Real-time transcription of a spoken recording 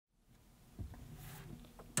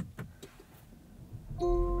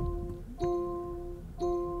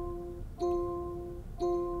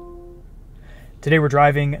Today we're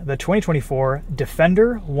driving the 2024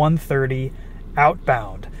 Defender 130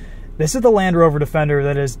 Outbound. This is the Land Rover Defender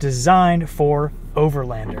that is designed for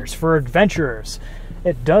overlanders, for adventurers.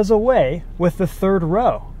 It does away with the third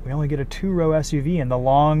row. We only get a two-row SUV in the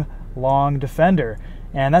long Defender.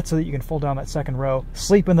 And that's so that you can fold down that second row,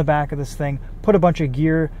 sleep in the back of this thing, put a bunch of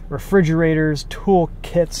gear, refrigerators, tool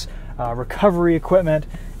kits, recovery equipment,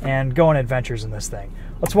 and go on adventures in this thing.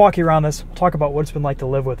 Let's walk you around this, talk about what it's been like to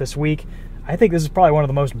live with this week. I think this is probably one of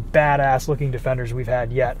the most badass looking Defenders we've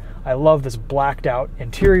had yet. I love this blacked out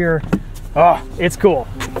interior. Oh, it's cool.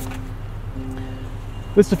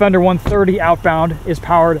 This Defender 130 Outbound is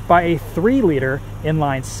powered by a 3-liter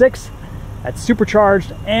inline 6 that's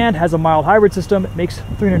supercharged and has a mild hybrid system. It makes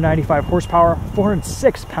 395 horsepower,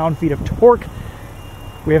 406 pound-feet of torque.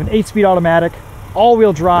 We have an 8-speed automatic,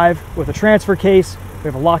 all-wheel drive with a transfer case. We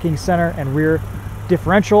have a locking center and rear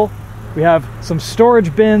differential. We have some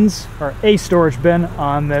storage bins, or a storage bin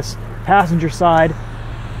on this passenger side,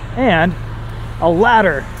 and a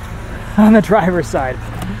ladder on the driver's side.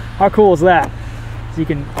 How cool is that? So you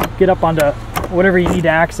can get up onto whatever you need to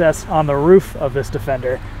access on the roof of this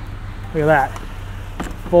Defender. Look at that.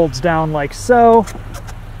 Folds down like so.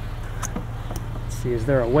 Let's see, is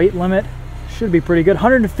there a weight limit? Should be pretty good.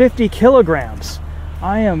 150 kilograms.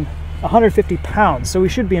 I am 150 pounds, so we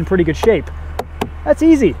should be in pretty good shape. That's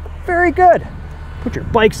easy. Very good. Put your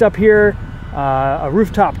bikes up here, a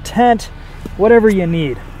rooftop tent, whatever you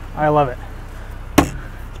need. I love it.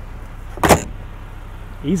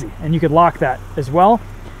 Easy. And you could lock that as well.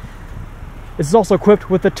 This is also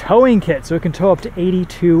equipped with the towing kit, so it can tow up to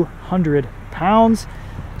 8,200 pounds.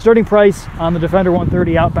 Starting price on the Defender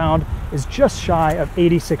 130 Outbound is just shy of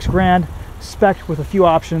 86 grand, spec'd with a few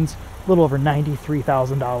options, a little over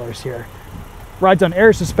 $93,000 here. Rides on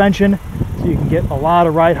air suspension, so you can get a lot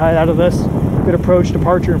of ride height out of this. Good approach,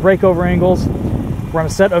 departure, and breakover angles. We're on a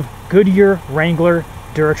set of Goodyear Wrangler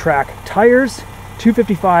Duratrack tires,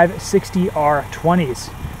 255/60R20s.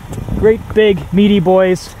 Great big meaty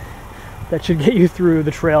boys that should get you through the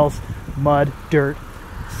trails, mud, dirt,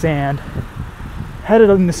 sand. Headed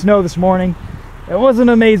in the snow this morning. It wasn't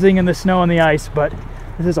amazing in the snow and the ice, but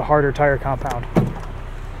this is a harder tire compound.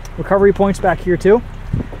 Recovery points back here too.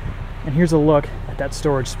 And here's a look at that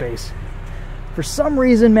storage space. For some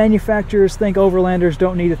reason, manufacturers think overlanders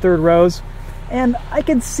don't need the third rows, and I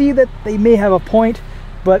can see that they may have a point,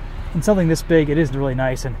 but in something this big, it is really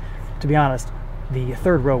nice. And to be honest, the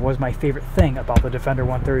third row was my favorite thing about the Defender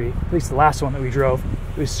 130, at least the last one that we drove.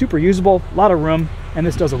 It was super usable, a lot of room, and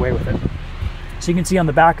this does away with it. So you can see on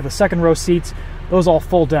the back of the second row seats, those all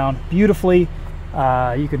fold down beautifully.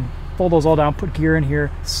 You can fold those all down, put gear in here,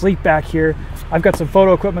 sleep back here. I've got some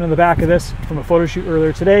photo equipment in the back of this from a photo shoot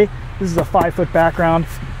earlier today. This is a 5-foot background,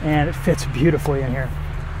 and it fits beautifully in here.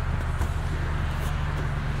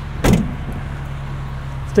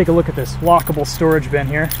 Let's take a look at this lockable storage bin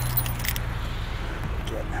here.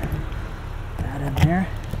 Get that in there.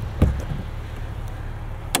 A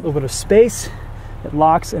little bit of space. It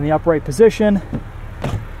locks in the upright position,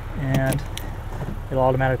 and it'll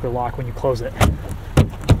automatically lock when you close it.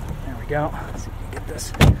 There we go. Let's see if we can get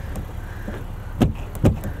this.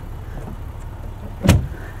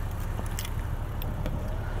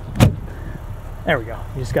 There we go.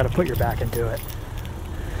 You just got to put your back into it.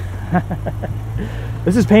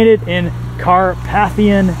 This is painted in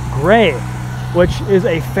Carpathian Gray, which is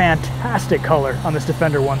a fantastic color on this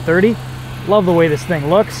Defender 130. Love the way this thing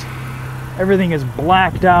looks. Everything is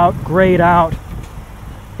blacked out, grayed out.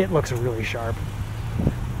 It looks really sharp.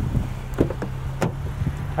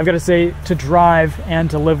 I've got to say, to drive and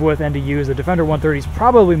to live with and to use, the Defender 130 is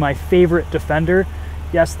probably my favorite Defender.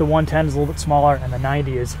 Yes, the 110 is a little bit smaller, and the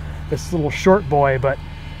 90 is this little short boy, but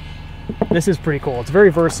this is pretty cool. It's very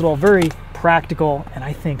versatile, very practical, and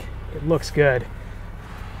I think it looks good.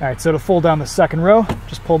 All right, so to fold down the second row,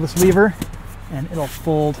 just pull this lever, and it'll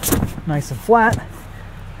fold nice and flat.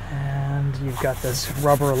 And you've got this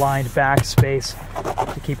rubber-lined back space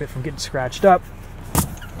to keep it from getting scratched up.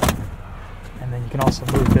 And then you can also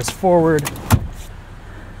move this forward.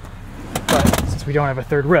 But since we don't have a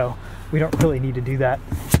third row, we don't really need to do that.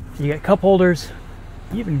 You get cup holders.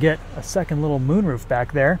 You even get a second little moonroof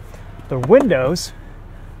back there. The windows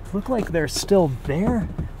look like they're still there,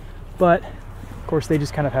 but of course they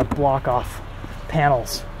just kind of have block-off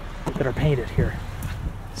panels that are painted here.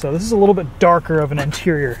 So this is a little bit darker of an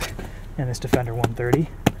interior in this Defender 130.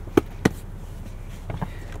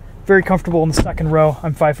 Very comfortable in the second row.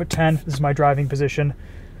 I'm 5'10". This is my driving position.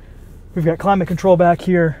 We've got climate control back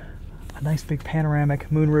here, a nice big panoramic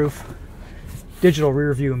moonroof, digital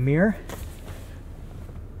rear view mirror.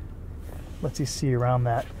 Lets you see around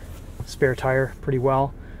that spare tire pretty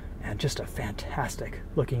well. And just a fantastic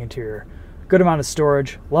looking interior. Good amount of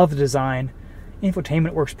storage. Love the design.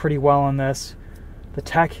 Infotainment works pretty well on this. The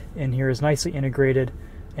tech in here is nicely integrated,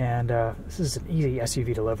 and this is an easy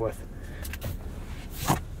SUV to live with.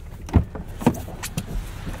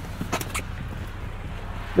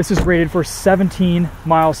 This is rated for 17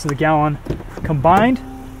 miles to the gallon combined.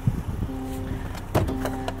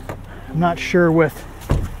 I'm not sure with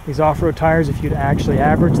these off-road tires if you'd actually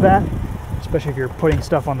average that, especially if you're putting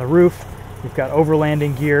stuff on the roof. You've got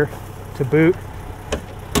overlanding gear to boot.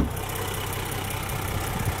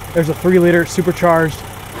 There's a 3-liter supercharged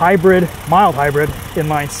hybrid, mild hybrid,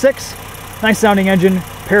 inline 6. Nice sounding engine,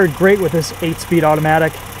 paired great with this 8-speed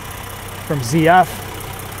automatic from ZF.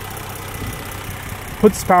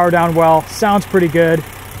 Puts the power down well, sounds pretty good.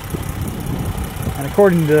 And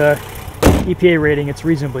according to the EPA rating, it's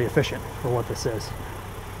reasonably efficient for what this is.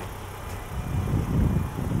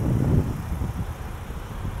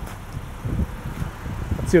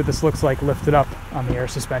 Let's see what this looks like lifted up on the air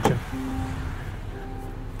suspension.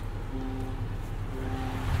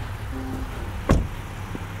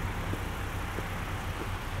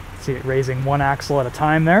 See it raising one axle at a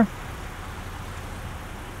time there.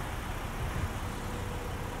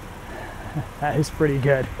 That is pretty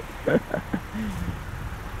good.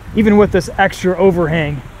 Even with this extra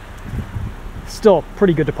overhang, still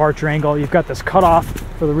pretty good departure angle. You've got this cutoff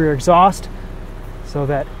for the rear exhaust so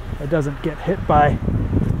that it doesn't get hit by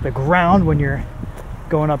the ground when you're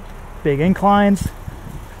going up big inclines.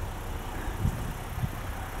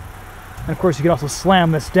 And of course you can also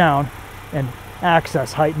slam this down and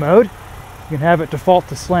access height mode. You can have it default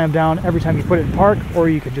to slam down every time you put it in park, or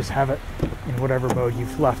you could just have it in whatever mode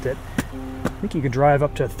you've left it. I think you could drive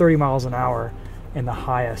up to 30 miles an hour in the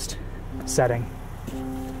highest setting.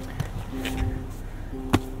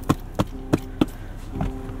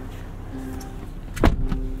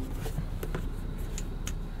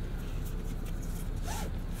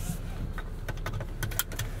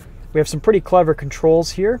 We have some pretty clever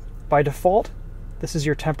controls here. By default, this is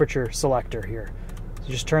your temperature selector here. So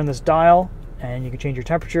you just turn this dial and you can change your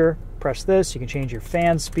temperature. Press this, you can change your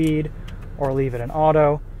fan speed or leave it in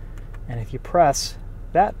auto. And if you press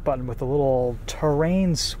that button with the little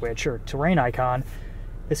terrain switch or terrain icon,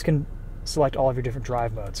 this can select all of your different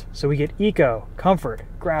drive modes. So we get eco, comfort,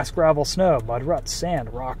 grass, gravel, snow, mud, ruts,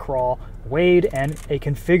 sand, rock crawl, wade, and a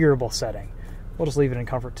configurable setting. We'll just leave it in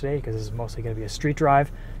comfort today because this is mostly going to be a street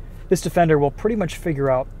drive. This Defender will pretty much figure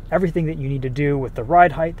out everything that you need to do with the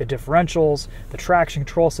ride height, the differentials, the traction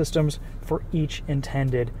control systems for each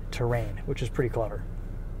intended terrain, which is pretty clever.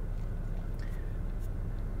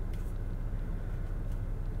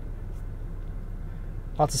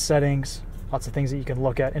 Lots of settings, lots of things that you can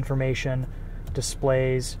look at, information,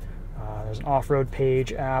 displays. There's an off-road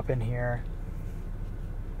page app in here.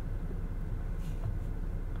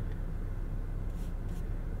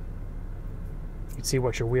 You can see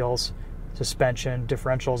what your wheels, suspension,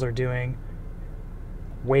 differentials are doing,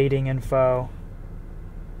 weighting info,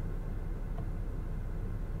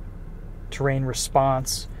 terrain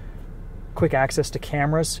response. Quick access to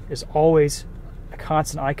cameras is always a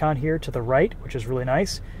constant icon here to the right, which is really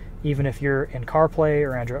nice. Even if you're in CarPlay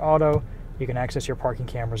or Android Auto, you can access your parking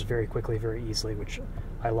cameras very quickly, very easily, which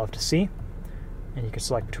I love to see. And you can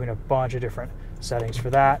select between a bunch of different settings for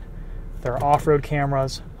that. There are off-road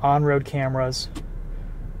cameras, on-road cameras,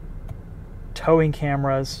 towing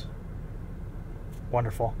cameras.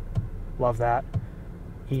 Wonderful. Love that.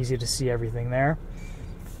 Easy to see everything there.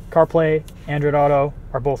 CarPlay, Android Auto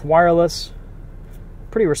are both wireless.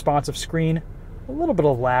 Pretty responsive screen. A little bit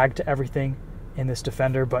of lag to everything in this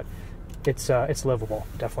Defender, but it's livable.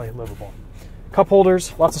 Definitely livable. Cup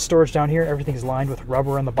holders, lots of storage down here. Everything is lined with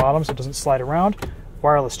rubber on the bottom so it doesn't slide around.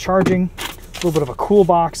 Wireless charging. A little bit of a cool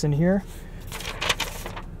box in here.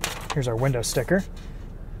 Here's our window sticker.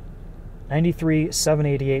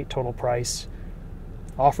 $93,788 total price.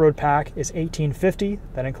 Off-road pack is $18.50.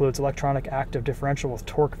 That includes electronic active differential with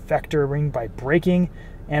torque vectoring by braking,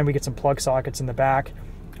 and we get some plug sockets in the back.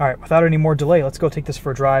 All right, without any more delay, let's go take this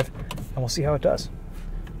for a drive, and we'll see how it does.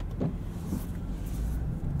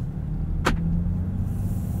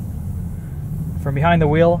 From behind the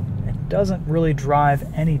wheel, it doesn't really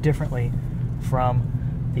drive any differently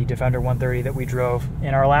from the Defender 130 that we drove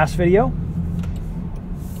in our last video.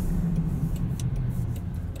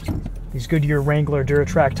 These Goodyear Wrangler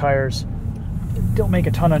Duratrack tires don't make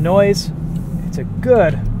a ton of noise. It's a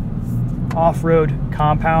good off-road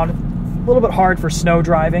compound. A little bit hard for snow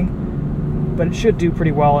driving, but it should do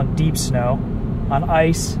pretty well in deep snow. On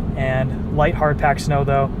ice and light hard packed snow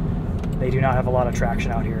though, they do not have a lot of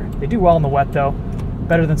traction out here. They do well in the wet though,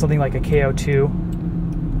 better than something like a KO2.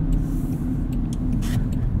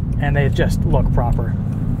 And they just look proper.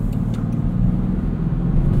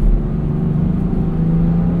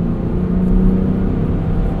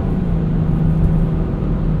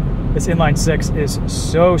 This inline six is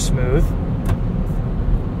so smooth.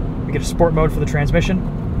 We get a sport mode for the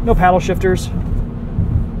transmission. No paddle shifters.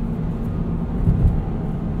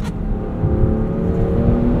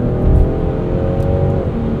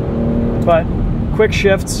 But quick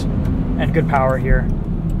shifts and good power here.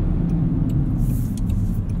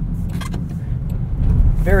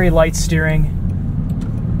 Very light steering.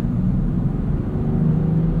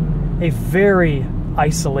 A very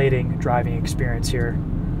isolating driving experience here.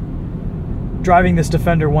 Driving this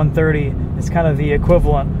Defender 130 is kind of the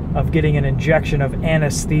equivalent of getting an injection of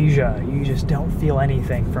anesthesia. You just don't feel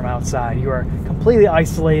anything from outside. You are completely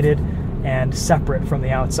isolated and separate from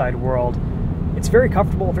the outside world. It's very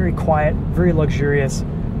comfortable, very quiet, very luxurious,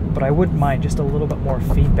 but I wouldn't mind just a little bit more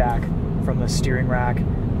feedback from the steering rack.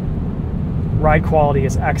 Ride quality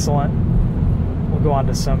is excellent. We'll go on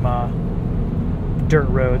to some dirt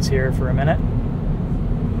roads here for a minute.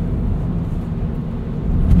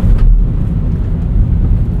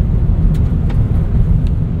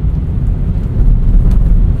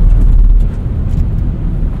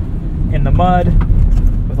 In the mud,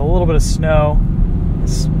 with a little bit of snow,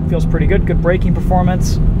 this feels pretty good. Good braking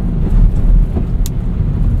performance.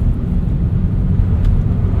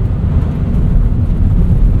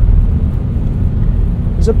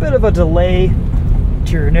 There's a bit of a delay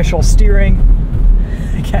to your initial steering.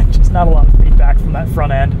 Again, just not a lot of feedback from that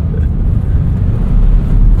front end.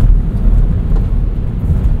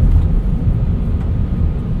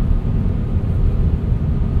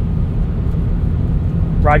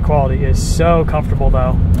 Ride quality is so comfortable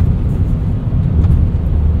though.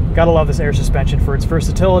 Gotta love this air suspension for its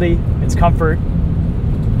versatility, its comfort.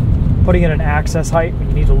 Putting it in an access height when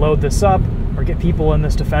you need to load this up or get people in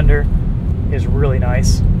this Defender is really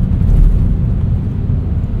nice.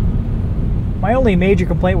 My only major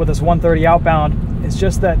complaint with this 130 Outbound is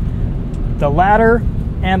just that the ladder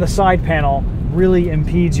and the side panel really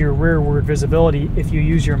impedes your rearward visibility if you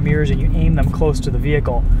use your mirrors and you aim them close to the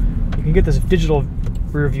vehicle. You can get this digital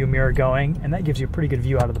rear view mirror going, and that gives you a pretty good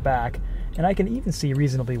view out of the back. And I can even see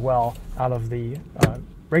reasonably well out of the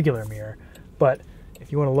regular mirror. But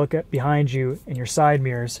if you want to look at behind you in your side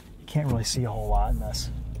mirrors, you can't really see a whole lot in this.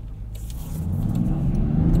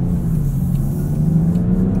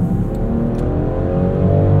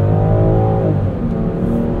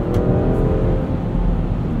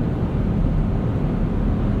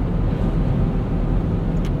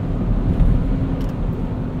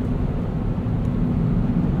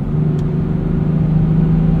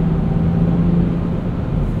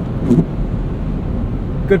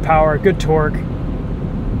 Good power, good torque,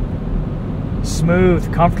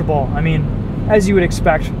 smooth, comfortable. I mean, as you would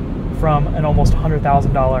expect from an almost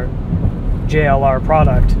 $100,000 JLR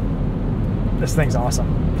product, this thing's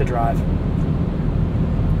awesome to drive.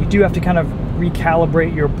 You do have to kind of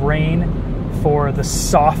recalibrate your brain for the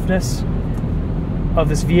softness of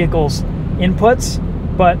this vehicle's inputs,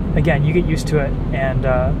 but again, you get used to it, and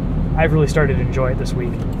I've really started to enjoy it this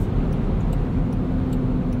week.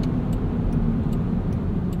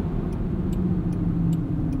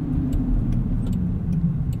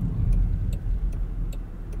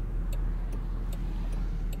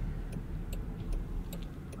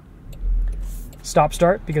 Stop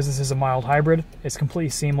start, because this is a mild hybrid, it's completely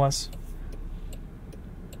seamless.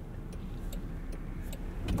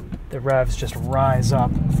 The revs just rise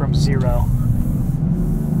up from 0.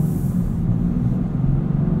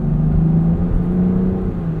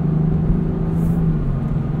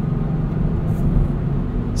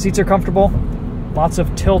 Seats are comfortable, lots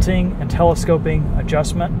of tilting and telescoping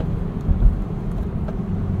adjustment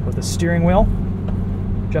with the steering wheel.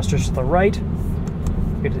 Gestures to the right.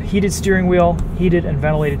 You get a heated steering wheel, heated and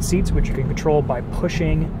ventilated seats, which you can control by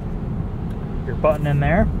pushing your button in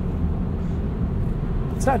there.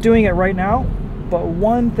 It's not doing it right now, but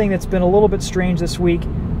one thing that's been a little bit strange this week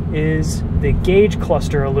is the gauge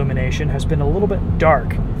cluster illumination has been a little bit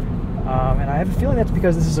dark. And I have a feeling that's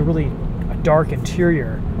because this is a really dark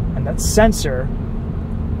interior, and that sensor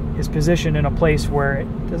is positioned in a place where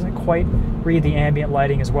it doesn't quite read the ambient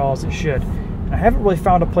lighting as well as it should. I haven't really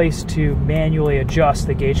found a place to manually adjust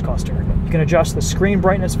the gauge cluster. You can adjust the screen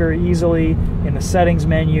brightness very easily in the settings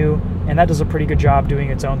menu, and that does a pretty good job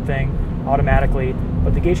doing its own thing automatically.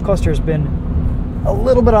 But the gauge cluster has been a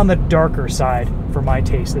little bit on the darker side for my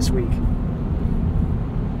taste this week.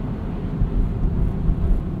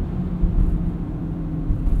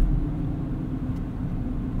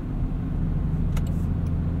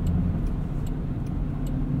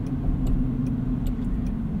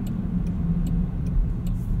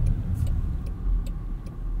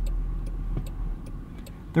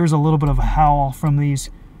 There's a little bit of a howl from these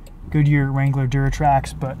Goodyear Wrangler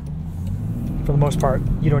Duratracs, but for the most part,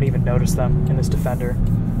 you don't even notice them in this Defender.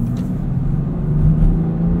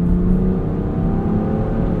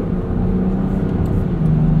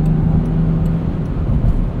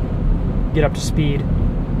 Get up to speed,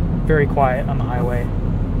 very quiet on the highway.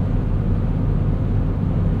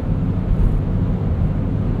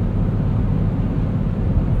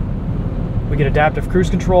 We get adaptive cruise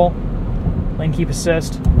control, lane keep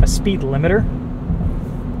assist, a speed limiter.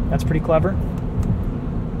 That's pretty clever.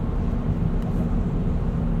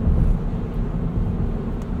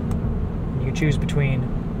 You can choose between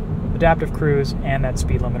adaptive cruise and that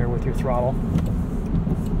speed limiter with your throttle.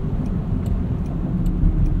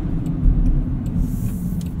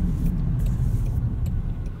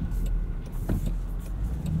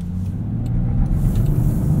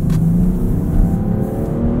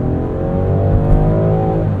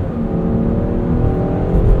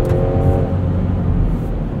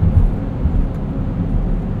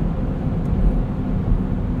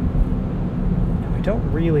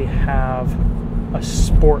 Don't really have a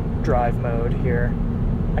sport drive mode here.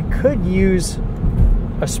 I could use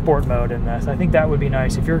a sport mode in this. I think that would be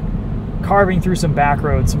nice. If you're carving through some back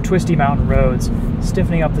roads, some twisty mountain roads,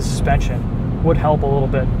 stiffening up the suspension would help a little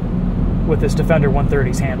bit with this Defender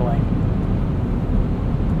 130's handling.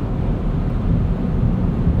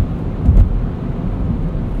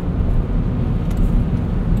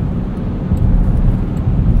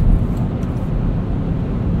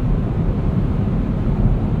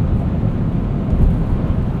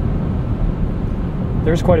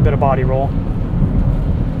 There's quite a bit of body roll.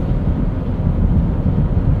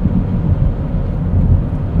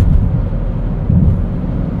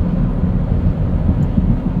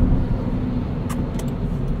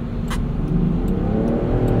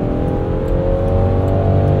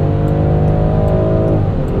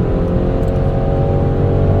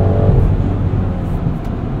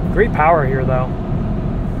 Great power here, though.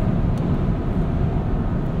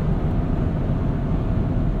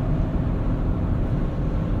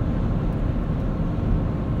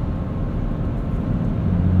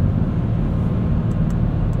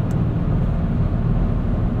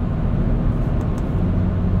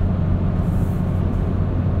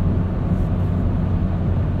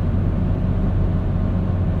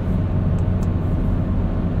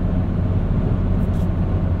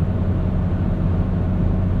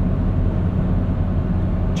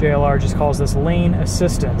 JLR just calls this lane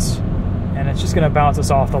assistance, and it's just going to bounce us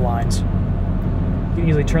off the lines. You can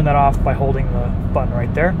easily turn that off by holding the button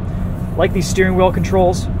right there. Like these steering wheel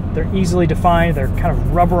controls, they're easily defined, they're kind of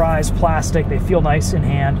rubberized plastic, they feel nice in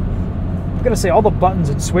hand. I'm going to say all the buttons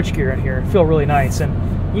and switchgear in here feel really nice,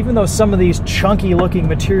 and even though some of these chunky looking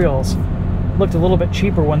materials looked a little bit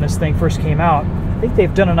cheaper when this thing first came out, I think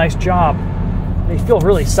they've done a nice job. They feel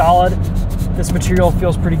really solid. This material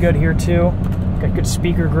feels pretty good here too. Got good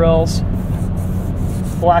speaker grills,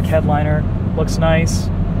 black headliner, looks nice,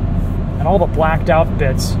 and all the blacked out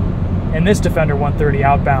bits in this Defender 130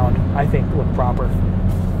 Outbound I think look proper.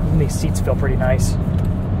 Even these seats feel pretty nice.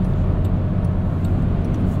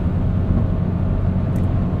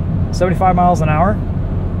 75 miles an hour.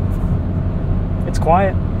 It's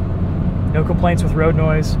quiet. No complaints with road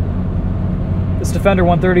noise. This Defender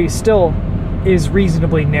 130 still is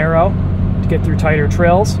reasonably narrow to get through tighter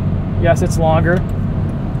trails. Yes, it's longer,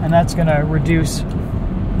 and that's going to reduce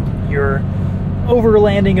your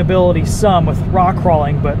overlanding ability some with rock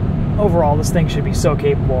crawling, but overall this thing should be so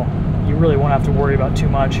capable you really won't have to worry about too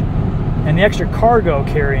much. And the extra cargo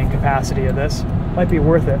carrying capacity of this might be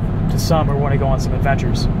worth it to some who want to go on some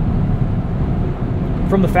adventures.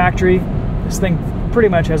 From the factory, this thing pretty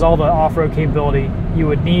much has all the off-road capability you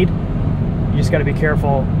would need. You just got to be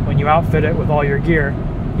careful when you outfit it with all your gear,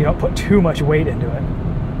 you don't put too much weight into it.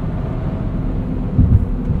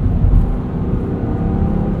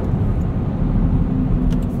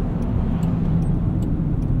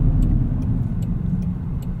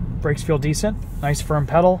 Brakes feel decent, nice firm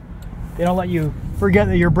pedal. They don't let you forget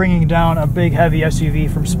that you're bringing down a big heavy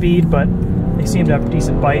SUV from speed, but they seem to have a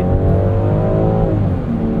decent bite.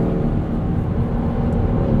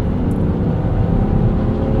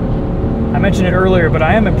 I mentioned it earlier, but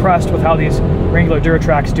I am impressed with how these Wrangler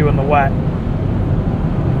Duratracs do in the wet.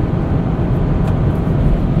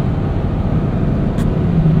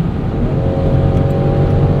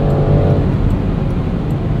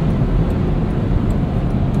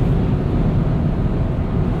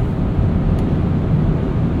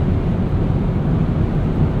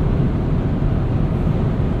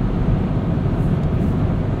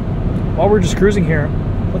 While we're just cruising here,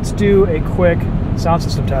 let's do a quick sound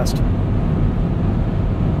system test.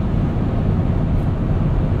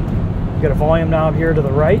 You've got a volume knob here to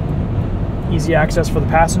the right, easy access for the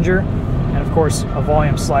passenger, and of course a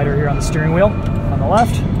volume slider here on the steering wheel on the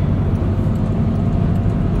left.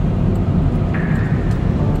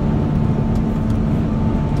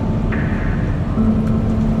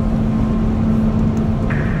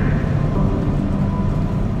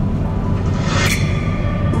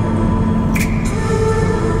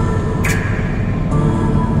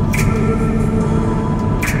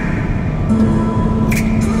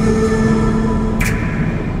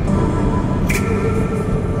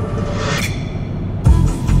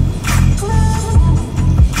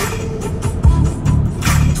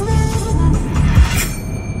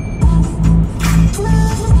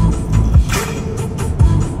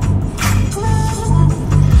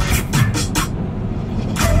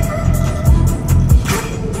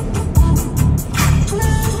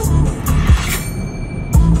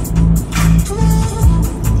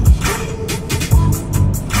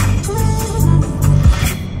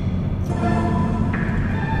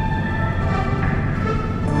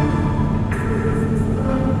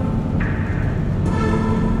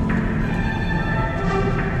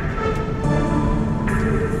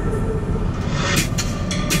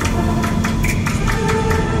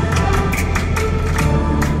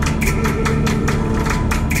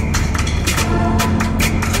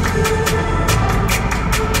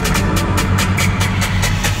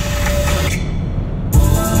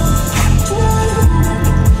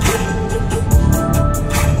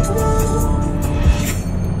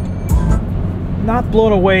 Not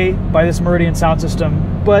blown away by this Meridian sound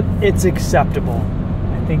system, but it's acceptable.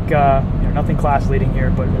 I think you know, nothing class leading here,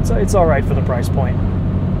 but it's all right for the price point.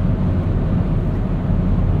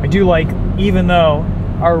 I do like, even though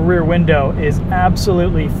our rear window is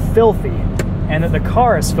absolutely filthy, and that the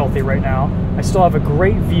car is filthy right now, I still have a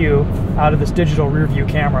great view out of this digital rear view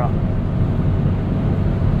camera.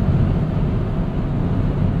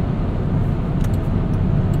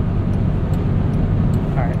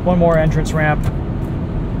 All right, one more entrance ramp.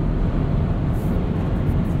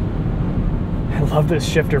 I love this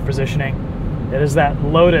shifter positioning. It is that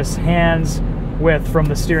Lotus hands width from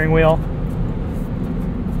the steering wheel.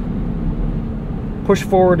 Push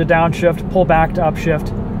forward to downshift, pull back to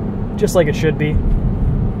upshift, just like it should be.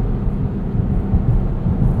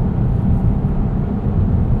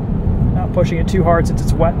 Not pushing it too hard since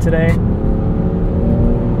it's wet today,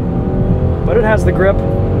 but it has the grip.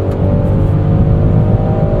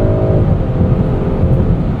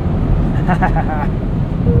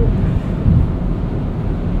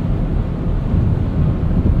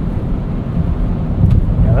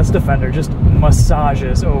 Yeah, this Defender just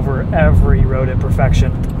massages over every road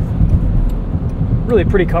imperfection. Really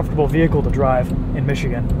pretty comfortable vehicle to drive in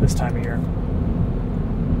Michigan this time of year.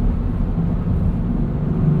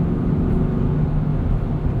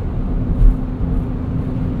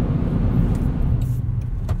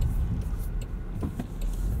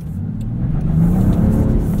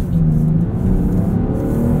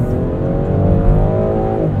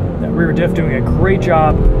 That rear diff doing a great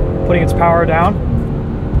job putting its power down.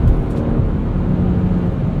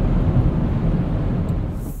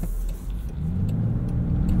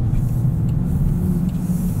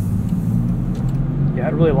 Yeah,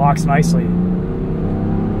 it really locks nicely.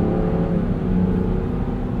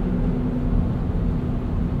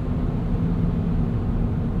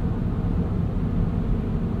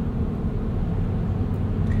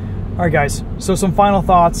 Alright guys, so some final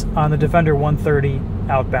thoughts on the Defender 130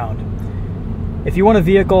 Outbound. If you want a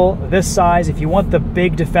vehicle this size, if you want the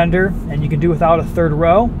big Defender and you can do without a third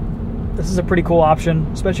row, this is a pretty cool option,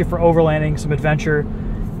 especially for overlanding, some adventure.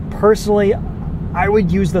 Personally, I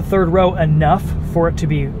would use the third row enough for it to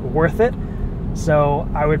be worth it, so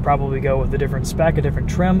I would probably go with a different spec, a different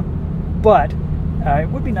trim, but it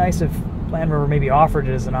would be nice if Land Rover maybe offered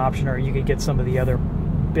it as an option, or you could get some of the other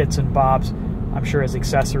bits and bobs, I'm sure, as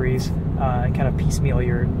accessories, and kind of piecemeal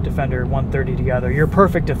your Defender 130 together, your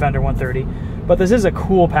perfect Defender 130. But this is a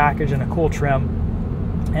cool package and a cool trim,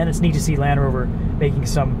 and it's neat to see Land Rover making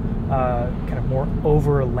some kind of more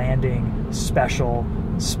overlanding special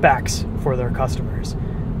specs for their customers.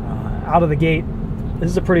 Out of the gate, this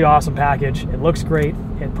is a pretty awesome package. It looks great,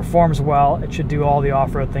 it performs well, it should do all the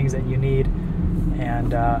off-road things that you need,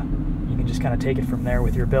 and you can just kind of take it from there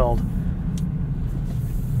with your build.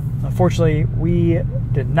 Unfortunately, we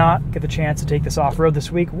did not get the chance to take this off-road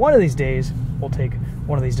this week. One of these days, we'll take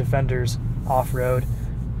one of these Defenders off-road,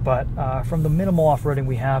 but from the minimal off-roading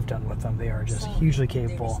we have done with them, they are just hugely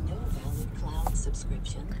capable.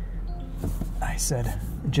 I said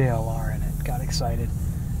JLR and it got excited.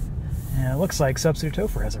 And it looks like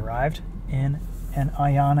TheTopher has arrived in an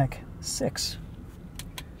Ioniq 6.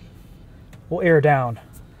 we'll air down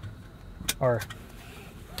or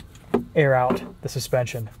air out the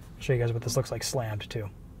suspension. I'll show you guys what this looks like slammed too.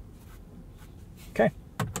 Okay,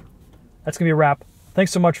 that's gonna be a wrap.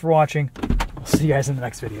 Thanks so much for watching. We'll see you guys in the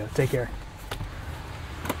next video. Take care.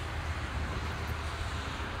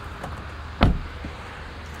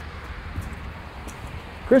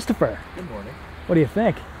 Christopher. Good morning. What do you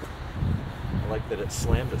think? I like that it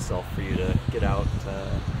slammed itself for you to get out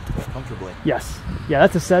comfortably. Yes. Yeah,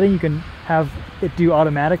 that's a setting you can have it do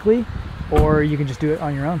automatically, or you can just do it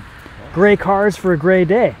on your own. Yeah. Gray cars for a gray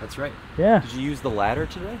day. That's right. Yeah. Did you use the ladder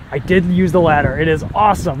today? I did use the ladder. It is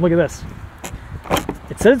awesome. Look at this.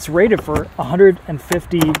 It says it's rated for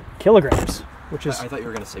 150 kilograms, which is... I thought you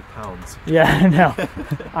were going to say pounds. Yeah, no.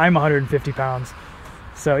 I'm 150 pounds.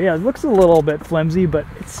 So yeah, it looks a little bit flimsy, but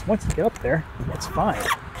it's once you get up there, it's fine.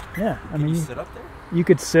 Yeah, I mean, you sit up there? You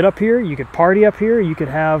could sit up here, you could party up here, you could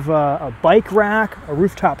have a bike rack, a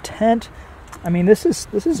rooftop tent. I mean, this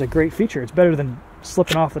is a great feature. It's better than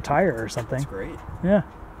slipping off the tire or something. That's great. Yeah,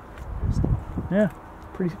 yeah,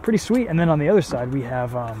 pretty sweet. And then on the other side, we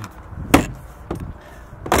have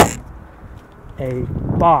a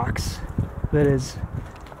box that is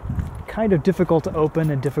kind of difficult to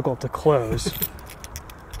open and difficult to close.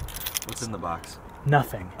 What's in the box?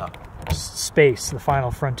 Nothing. Oh. Space, the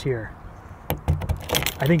final frontier.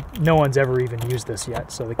 I think no one's ever even used this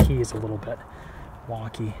yet, so the key is a little bit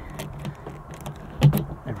wonky.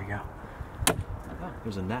 There we go. Oh,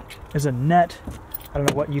 there's a net. There's a net. I don't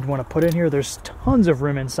know what you'd want to put in here. There's tons of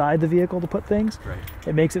room inside the vehicle to put things. Right.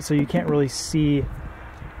 It makes it so you can't really see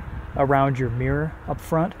around your mirror up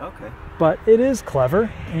front. Okay. But it is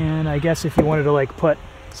clever, and I guess if you wanted to like put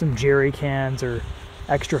some jerry cans or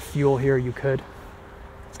extra fuel here, you could.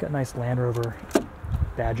 It's got nice Land Rover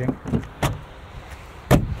badging.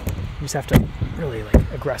 You just have to really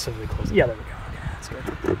like aggressively close it. Yeah, there we go. Okay, that's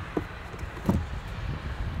good.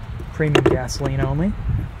 Premium gasoline only.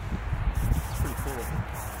 It's pretty cool.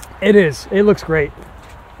 It is. It looks great.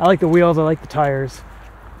 I like the wheels. I like the tires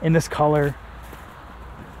in this color.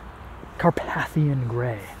 Carpathian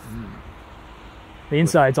gray. Mm. The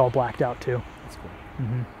inside's all blacked out too. That's cool.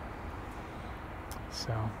 Mm-hmm.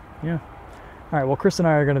 So, yeah. All right, well, Chris and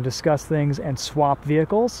I are going to discuss things and swap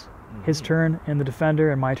vehicles. Mm-hmm. His turn in the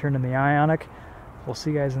Defender and my turn in the Ioniq. We'll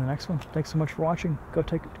see you guys in the next one. Thanks so much for watching. Go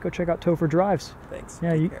check out TOPher Drives. Thanks.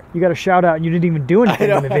 Yeah, you got a shout out and you didn't even do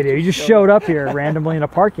anything in the video. You just showed up here randomly in a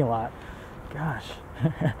parking lot. Gosh.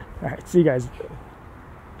 All right, see you guys.